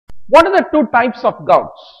What are the two types of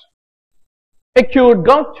gouts? Acute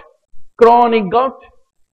gout, chronic gout.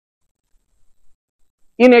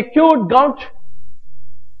 In acute gout,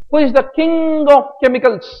 who is the king of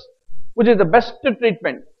chemicals? Which is the best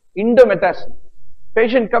treatment? Indomethacin.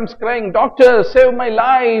 Patient comes crying, doctor, save my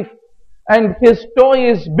life, and his toe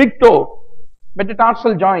is big toe,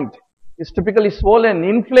 metatarsal joint is typically swollen,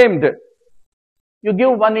 inflamed. You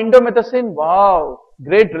give one indomethacin, wow,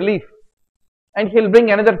 great relief. And he'll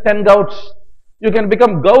bring another 10 gouts. You can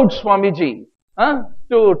become Gout Swamiji,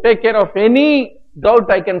 to take care of any gout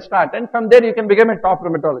I can start. And from there you can become a top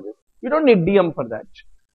rheumatologist. You don't need DM for that.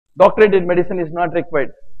 Doctorate in medicine is not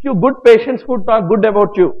required. Few good patients who talk good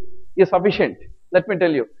about you is sufficient. Let me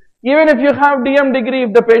tell you. Even if you have DM degree,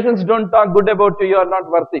 if the patients don't talk good about you, you are not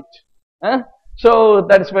worth it. So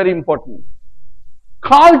that's very important.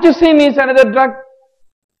 Colchicine is another drug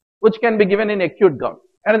which can be given in acute gout.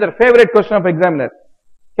 Another favorite question of examiner.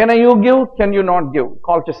 Can you give? Can you not give?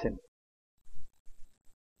 Colchicine.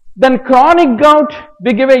 Then chronic gout,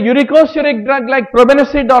 we give a uricosuric drug like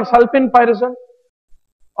probenecid or sulfenpyrazole,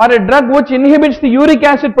 or a drug which inhibits the uric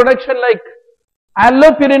acid production like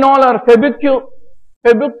allopurinol or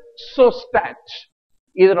febuxostat.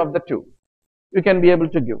 Either of the two you can be able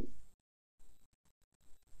to give.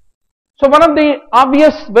 So one of the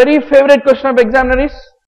obvious, very favorite question of examiner is,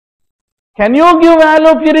 can you give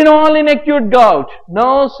allopurinol in acute gout?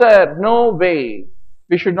 No sir, no way.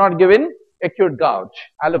 We should not give in acute gout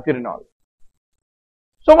allopurinol.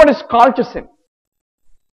 So what is colchicine?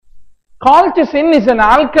 Colchicine is an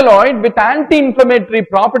alkaloid with anti-inflammatory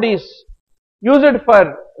properties used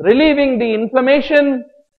for relieving the inflammation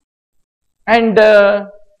and the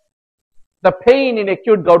pain in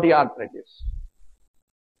acute gouty arthritis.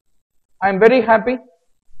 I am very happy.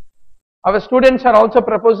 Our students are also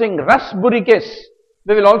proposing Rus buricase.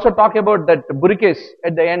 We will also talk about that buricase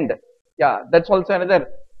at the end. Yeah, that's also another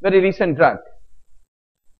very recent drug.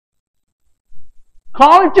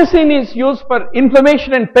 Colchicine is used for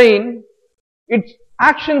inflammation and pain. Its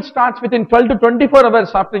action starts within 12 to 24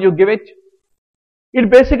 hours after you give it.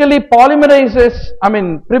 It basically polymerizes,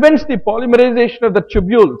 prevents the polymerization of the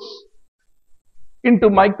tubules into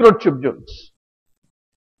microtubules,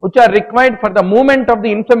 which are required for the movement of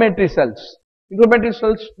the inflammatory cells. Inflammatory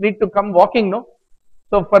cells need to come walking, no?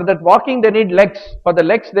 So for that walking they need legs. For the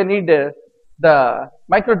legs they need the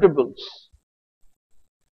microtubules.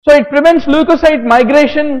 So it prevents leukocyte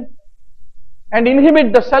migration and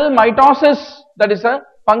inhibit the cell mitosis. That is a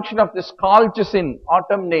function of this colchicine,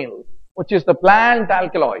 autumnale, which is the plant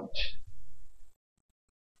alkaloid.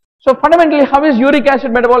 So fundamentally, how is uric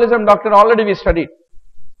acid metabolism, doctor? Already we studied.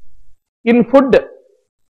 In food,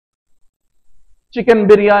 chicken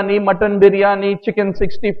biryani, mutton biryani, chicken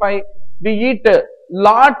 65, we eat a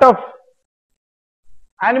lot of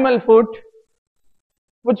animal food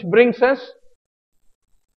which brings us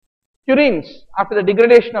purines after the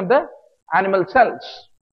degradation of the animal cells.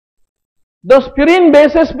 Those purine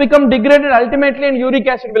bases become degraded ultimately and uric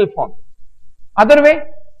acid will form. Other way,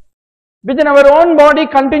 within our own body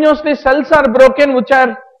continuously cells are broken which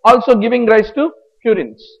are also giving rise to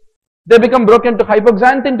purines. They become broken to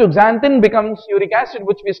hypoxanthine, to xanthine becomes uric acid,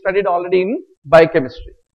 which we studied already in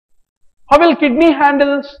biochemistry. How will kidney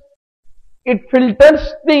handles? It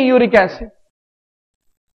filters the uric acid.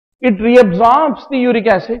 It reabsorbs the uric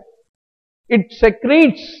acid. It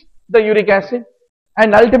secretes the uric acid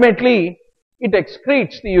and ultimately it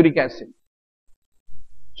excretes the uric acid.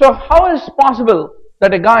 So how is possible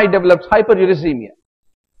that a guy develops hyperuricemia?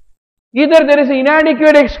 Either there is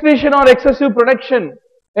inadequate excretion or excessive production.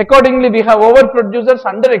 Accordingly, we have overproducers,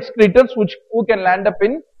 under-excretors who can land up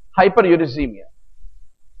in hyperuricemia.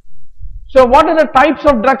 So what are the types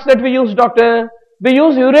of drugs that we use, doctor? We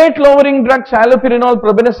use urate lowering drugs, allopurinol,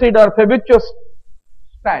 probenecid or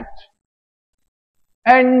febuxostat.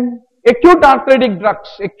 And acute arthritic drugs,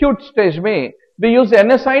 acute stage may, we use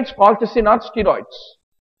NSAIDs, colchicine or steroids.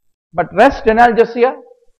 But rest analgesia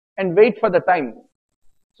and wait for the time.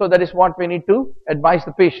 So that is what we need to advise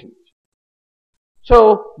the patient.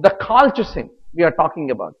 So the colchicine we are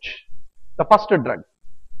talking about, the first drug.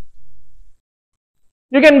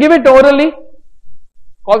 You can give it orally.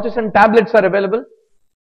 Colchicine tablets are available.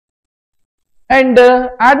 And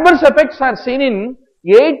adverse effects are seen in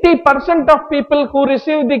 80% of people who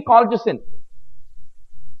receive the colchicine.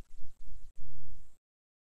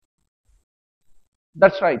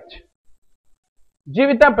 That's right.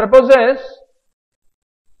 Jivita proposes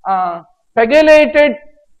pegylated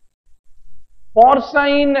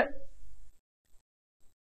porcine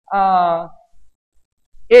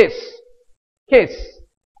case.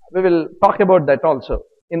 We will talk about that also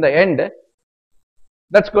in the end.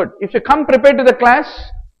 That's good. If you come prepared to the class,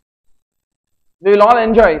 we will all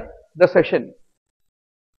enjoy the session.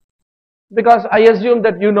 Because I assume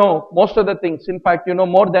that you know most of the things. In fact, you know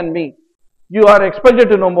more than me. You are expected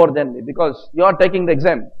to know more than me because you are taking the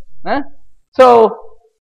exam. So,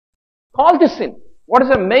 colchicine. What is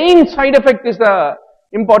the main side effect is the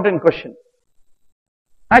important question.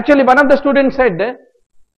 Actually, one of the students said,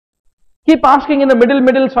 keep asking in the middle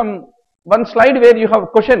one slide where you have a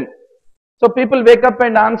question. So people wake up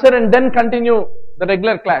and answer and then continue the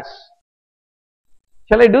regular class.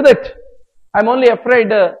 Shall I do that? I'm only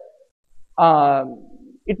afraid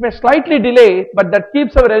it may slightly delay, but that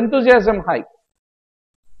keeps our enthusiasm high.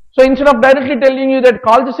 So instead of directly telling you that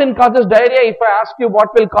colchicine causes diarrhea, if I ask you what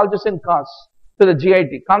will colchicine cause to the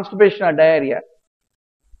GIT, constipation or diarrhea,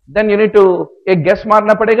 then you need to ek guess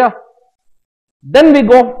marna padega. Then we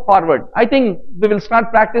go forward. I think we will start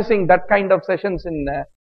practicing that kind of sessions in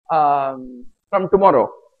from tomorrow.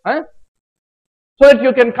 So that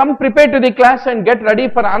you can come prepared to the class and get ready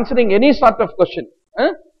for answering any sort of question.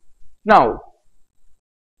 Now,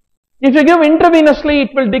 if you give intravenously, it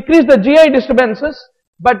will decrease the GI disturbances,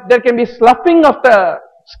 but there can be sloughing of the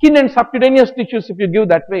skin and subcutaneous tissues if you give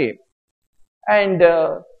that way. And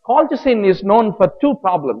colchicine is known for two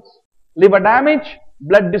problems: liver damage,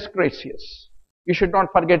 blood dyscrasias. You should not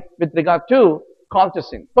forget with regard to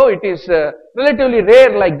colchicine. So it is relatively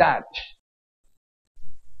rare like that.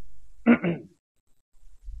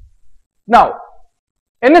 Now,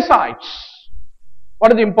 NSAIDs.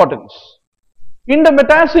 What is the importance?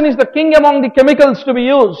 Indomethacin is the king among the chemicals to be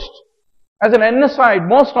used as an NSAID,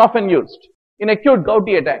 most often used in acute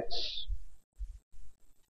gouty attacks.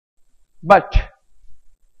 But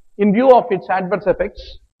in view of its adverse effects,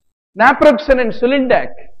 naproxen and sulindac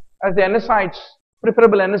as the NSAIDs,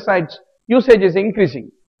 preferable NSAIDs, usage is increasing.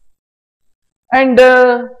 And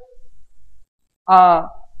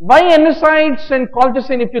why NSAIDs and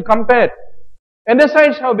colchicine? If you compare,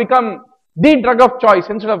 NSAIDs have become the drug of choice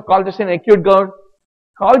instead of colchicine acute gout.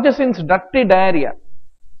 Colchicine's dirty diarrhea.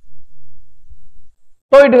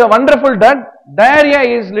 So it is a wonderful drug.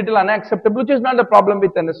 Diarrhea is little unacceptable, which is not the problem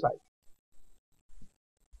with NSAID.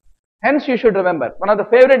 Hence you should remember, one of the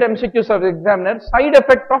favorite MCQs of the examiner, side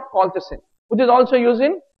effect of colchicine, which is also used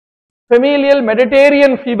in familial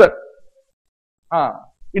Mediterranean fever.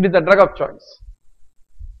 It is the drug of choice.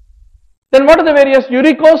 Then what are the various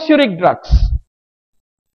uricosuric drugs?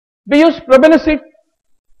 We use probenecid,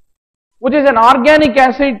 which is an organic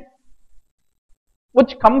acid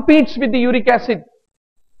which competes with the uric acid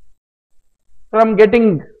from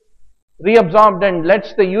getting reabsorbed and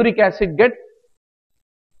lets the uric acid get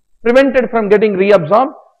prevented from getting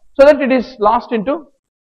reabsorbed so that it is lost into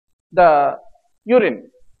the urine.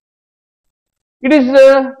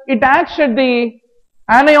 It acts at the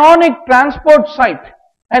anionic transport site,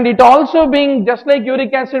 and it also being just like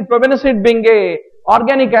uric acid, probenecid being a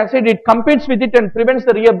organic acid, it competes with it and prevents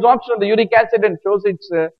the reabsorption of the uric acid and shows its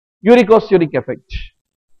uricosuric effect.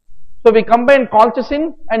 So we combine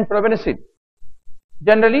colchicine and probenecid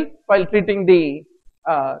generally while treating the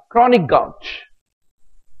chronic gout.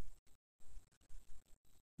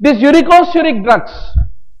 These uricosuric drugs,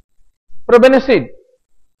 probenecid,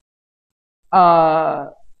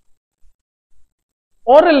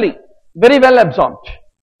 orally very well absorbed,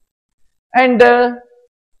 and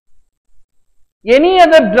any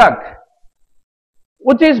other drug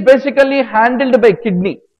which is basically handled by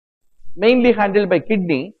kidney, mainly handled by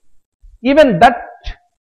kidney, even that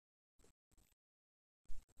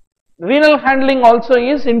renal handling also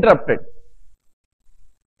is interrupted.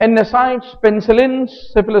 NSAIDs, penicillins,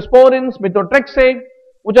 cephalosporins, methotrexate,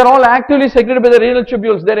 which are all actively secreted by the renal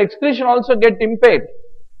tubules, their excretion also get impaired,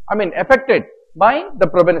 affected by the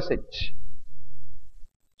probenecid.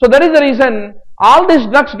 So that is the reason all these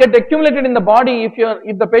drugs get accumulated in the body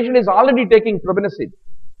if the patient is already taking probenecid.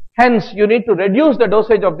 Hence, you need to reduce the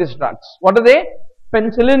dosage of these drugs. What are they?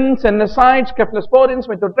 Penicillins, NSAIDs, cephalosporins,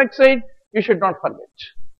 methotrexate, you should not forget.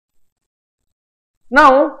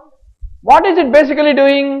 Now, what is it basically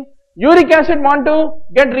doing? Uric acid want to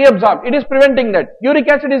get reabsorbed. It is preventing that. Uric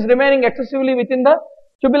acid is remaining excessively within the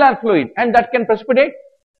tubular fluid, and that can precipitate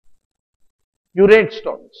urate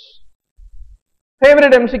stones.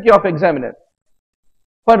 Favorite MCQ of examiner.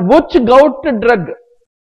 For which gout drug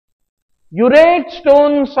urate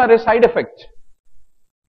stones are a side effect?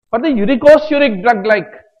 For the uricosuric drug like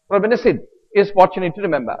probenecid is what you need to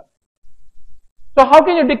remember. So how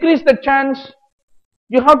can you decrease the chance?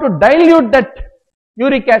 You have to dilute that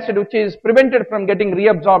uric acid which is prevented from getting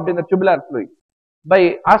reabsorbed in the tubular fluid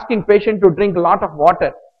by asking patient to drink a lot of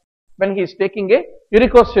water when he is taking a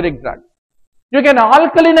uricosuric drug. You can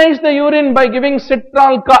alkalinize the urine by giving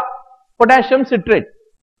citral potassium citrate,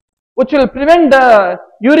 which will prevent the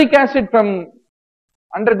uric acid from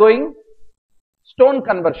undergoing stone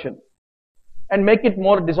conversion and make it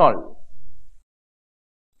more dissolved.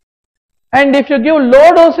 And if you give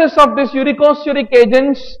low doses of these uricosuric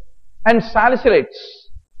agents and salicylates,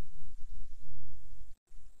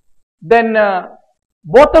 then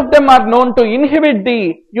both of them are known to inhibit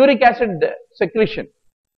the uric acid secretion.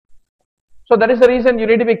 So that is the reason you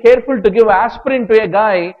need to be careful to give aspirin to a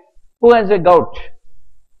guy who has a gout.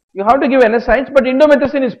 You have to give NSAIDs, but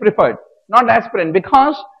indomethacin is preferred, not aspirin,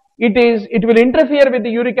 because it will interfere with the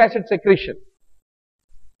uric acid secretion,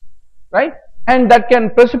 right? And that can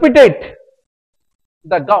precipitate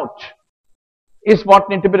the gout is what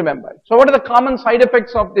need to be remembered. So what are the common side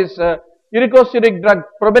effects of this uricosuric drug,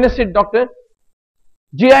 probenecid, doctor?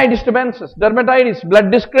 GI disturbances, dermatitis,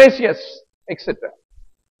 blood dyscrasias, etc.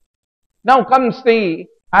 Now comes the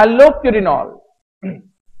allopurinol.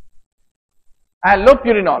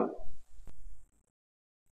 Allopurinol.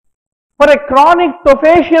 For a chronic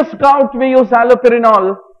tophaceous gout, we use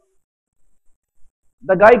allopurinol.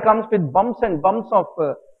 The guy comes with bumps and bumps of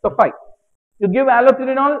tophi. You give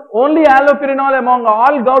allopurinol, only allopurinol among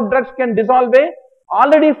all gout drugs can dissolve a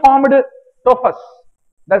already formed tophus.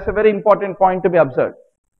 That's a very important point to be observed.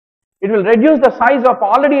 It will reduce the size of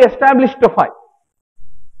already established tophi.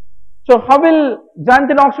 So how will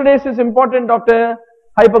xanthin oxidase is important, doctor?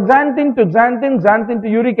 Hypoxanthine to xanthin, xanthin to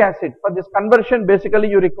uric acid. For this conversion, basically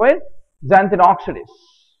you require xanthin oxidase.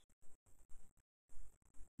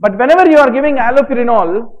 But whenever you are giving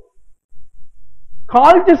allopurinol,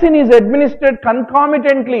 colchicine is administered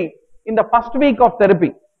concomitantly in the first week of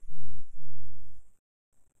therapy.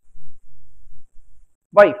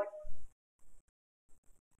 Why?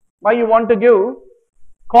 Why you want to give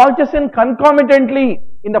colchicine concomitantly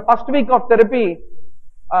in the first week of therapy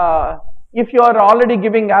if you are already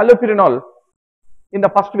giving allopurinol in the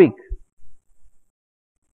first week?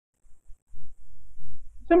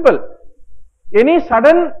 Simple. Any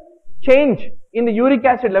sudden change in the uric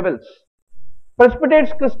acid levels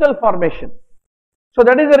precipitates crystal formation. So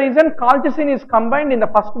that is the reason colchicine is combined in the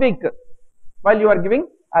first week while you are giving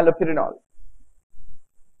allopurinol.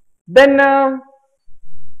 Then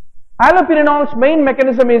allopurinol's main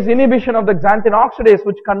mechanism is inhibition of the xanthin oxidase,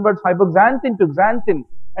 which converts hypoxanthine to xanthin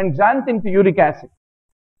and xanthin to uric acid.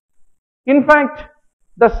 In fact,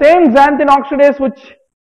 the same xanthin oxidase which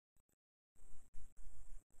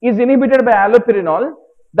is inhibited by allopurinol,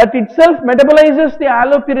 that itself metabolizes the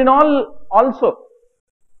allopurinol also.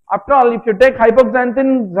 After all, if you take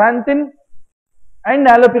hypoxanthine, xanthin and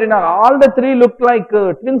allopurinol, all the three look like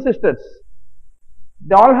twin sisters.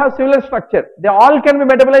 They all have similar structure. They all can be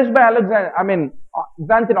metabolized by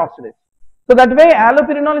xanthin oxidase. So that way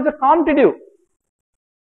allopurinol is a competitive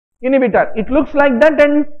inhibitor. It looks like that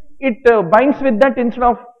and it binds with that instead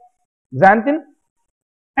of xanthin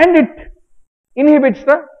and it inhibits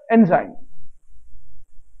the enzyme.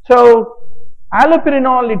 So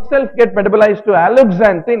allopurinol itself gets metabolized to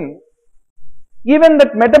alloxanthin. Even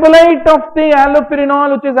that metabolite of the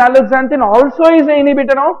allopurinol, which is alloxanthin, also is an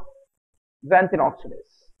inhibitor of xanthin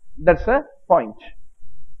oxidase. That's a point.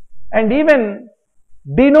 And even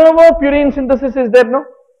de novo purine synthesis is there, no?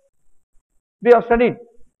 We have studied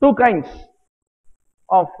two kinds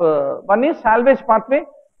of, one is salvage pathway,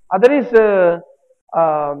 other is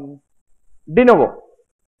de novo.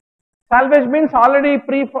 Salvage means already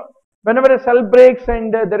whenever a cell breaks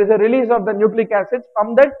and there is a release of the nucleic acids,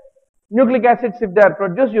 from that nucleic acids, if they are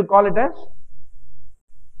produced, you call it as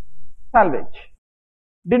salvage.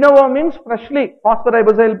 De novo means freshly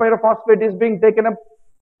phosphoribosyl pyrophosphate is being taken up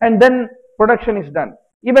and then production is done.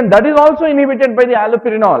 Even that is also inhibited by the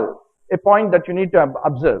allopurinol, a point that you need to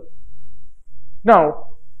observe. Now,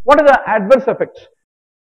 what are the adverse effects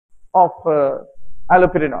of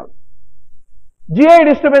allopurinol? GI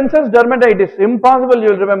disturbances, dermatitis, impossible you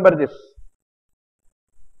will remember this.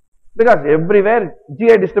 Because everywhere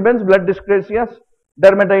GI disturbance, blood dyscrasias,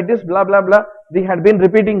 dermatitis, blah blah blah, we had been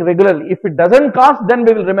repeating regularly. If it doesn't cause, then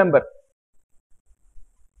we will remember.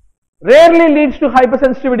 Rarely leads to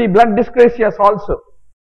hypersensitivity, blood dyscrasias also.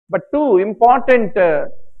 But two important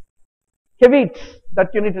caveats that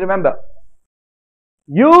you need to remember.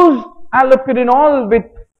 Use allopurinol with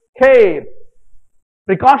care,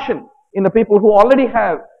 precaution in the people who already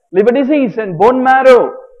have liver disease and bone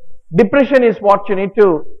marrow depression is what you need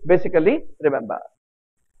to basically remember.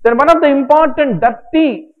 Then one of the important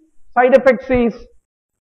dirty side effects is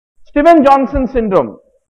Stevens-Johnson syndrome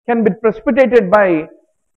can be precipitated by,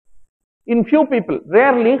 in few people,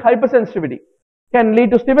 rarely hypersensitivity can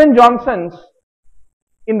lead to Stevens-Johnson's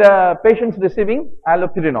in the patients receiving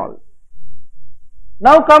allopurinol.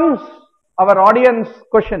 Now comes our audience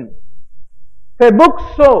question.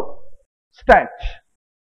 Febuxostat.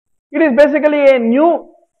 It is basically a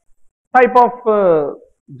new type of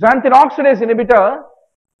xanthine oxidase inhibitor.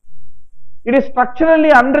 It is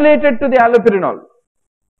structurally unrelated to the allopurinol.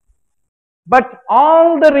 But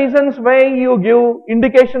all the reasons why you give,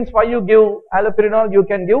 indications why you give allopurinol, you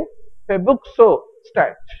can give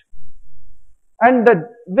febuxostat. And the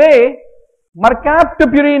way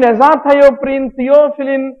mercaptopurine, azathioprine,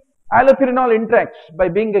 theophylline, allopurinol interacts by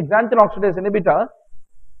being a xanthine oxidase inhibitor,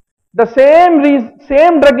 the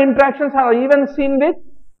same drug interactions are even seen with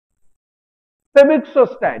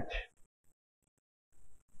febuxostat.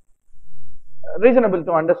 Reasonable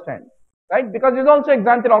to understand, right? Because it is also a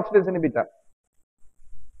xanthine oxidase inhibitor.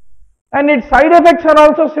 And its side effects are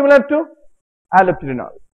also similar to allopurinol.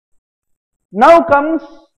 Now comes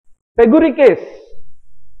peguricase.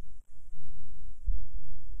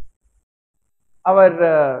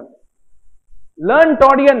 Our learnt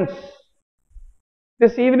audience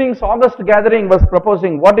this evening's August gathering was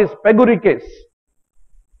proposing what is peguricase.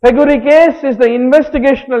 Peguricase is the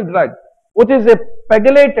investigational drug, which is a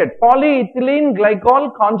pegylated polyethylene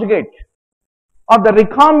glycol conjugate of the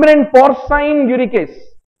recombinant porcine uricase.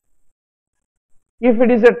 If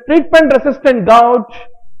it is a treatment resistant gout,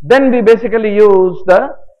 then we basically use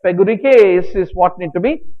the peguricase is what need to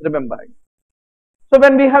be remembered. So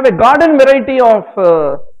when we have a garden variety of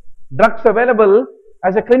drugs available,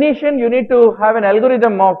 as a clinician you need to have an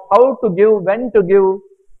algorithm of how to give, when to give,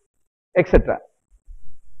 etc.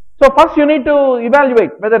 So first you need to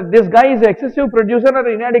evaluate whether this guy is an excessive producer or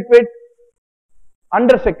inadequate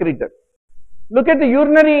undersecretor. Look at the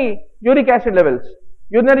urinary uric acid levels.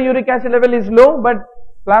 Urinary uric acid level is low but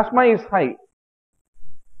plasma is high.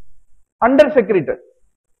 Undersecretor.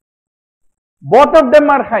 Both of them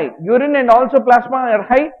are high. Urine and also plasma are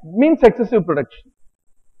high, means excessive production.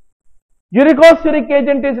 Uricosuric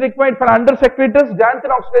agent is required for undersecretors,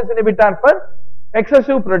 xanthine oxidase inhibitor for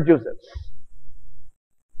excessive producers.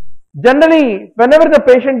 Generally, whenever the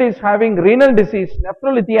patient is having renal disease,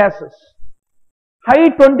 nephrolithiasis, high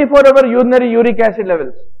 24-hour urinary uric acid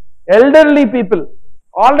levels, elderly people,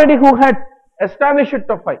 already who had established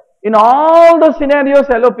tophi, in all the scenarios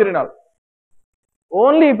allopurinol.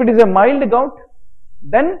 Only if it is a mild gout,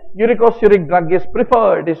 then uricosuric drug is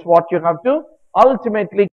preferred, is what you have to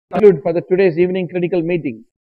ultimately conclude for the today's evening clinical meeting.